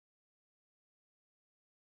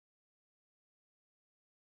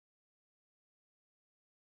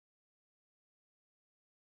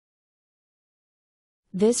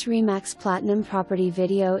This Remax Platinum property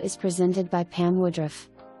video is presented by Pam Woodruff.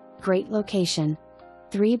 Great location.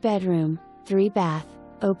 3-bedroom, 3-bath,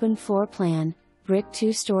 open floor plan, brick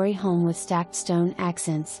 2-story home with stacked stone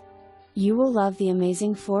accents. You will love the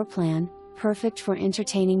amazing floor plan, perfect for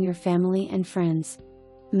entertaining your family and friends.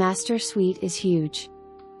 Master suite is huge.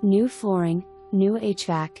 New flooring, new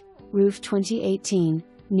HVAC, roof 2018,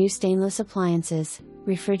 new stainless appliances,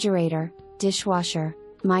 refrigerator, dishwasher,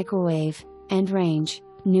 microwave, and range,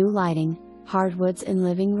 new lighting, hardwoods in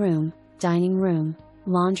living room, dining room,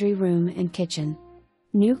 laundry room and kitchen.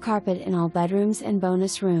 New carpet in all bedrooms and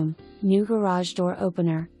bonus room, new garage door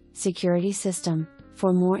opener, security system.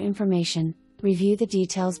 For more information, review the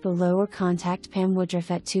details below or contact Pam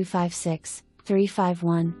Woodruff at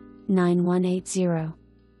 256-351-9180.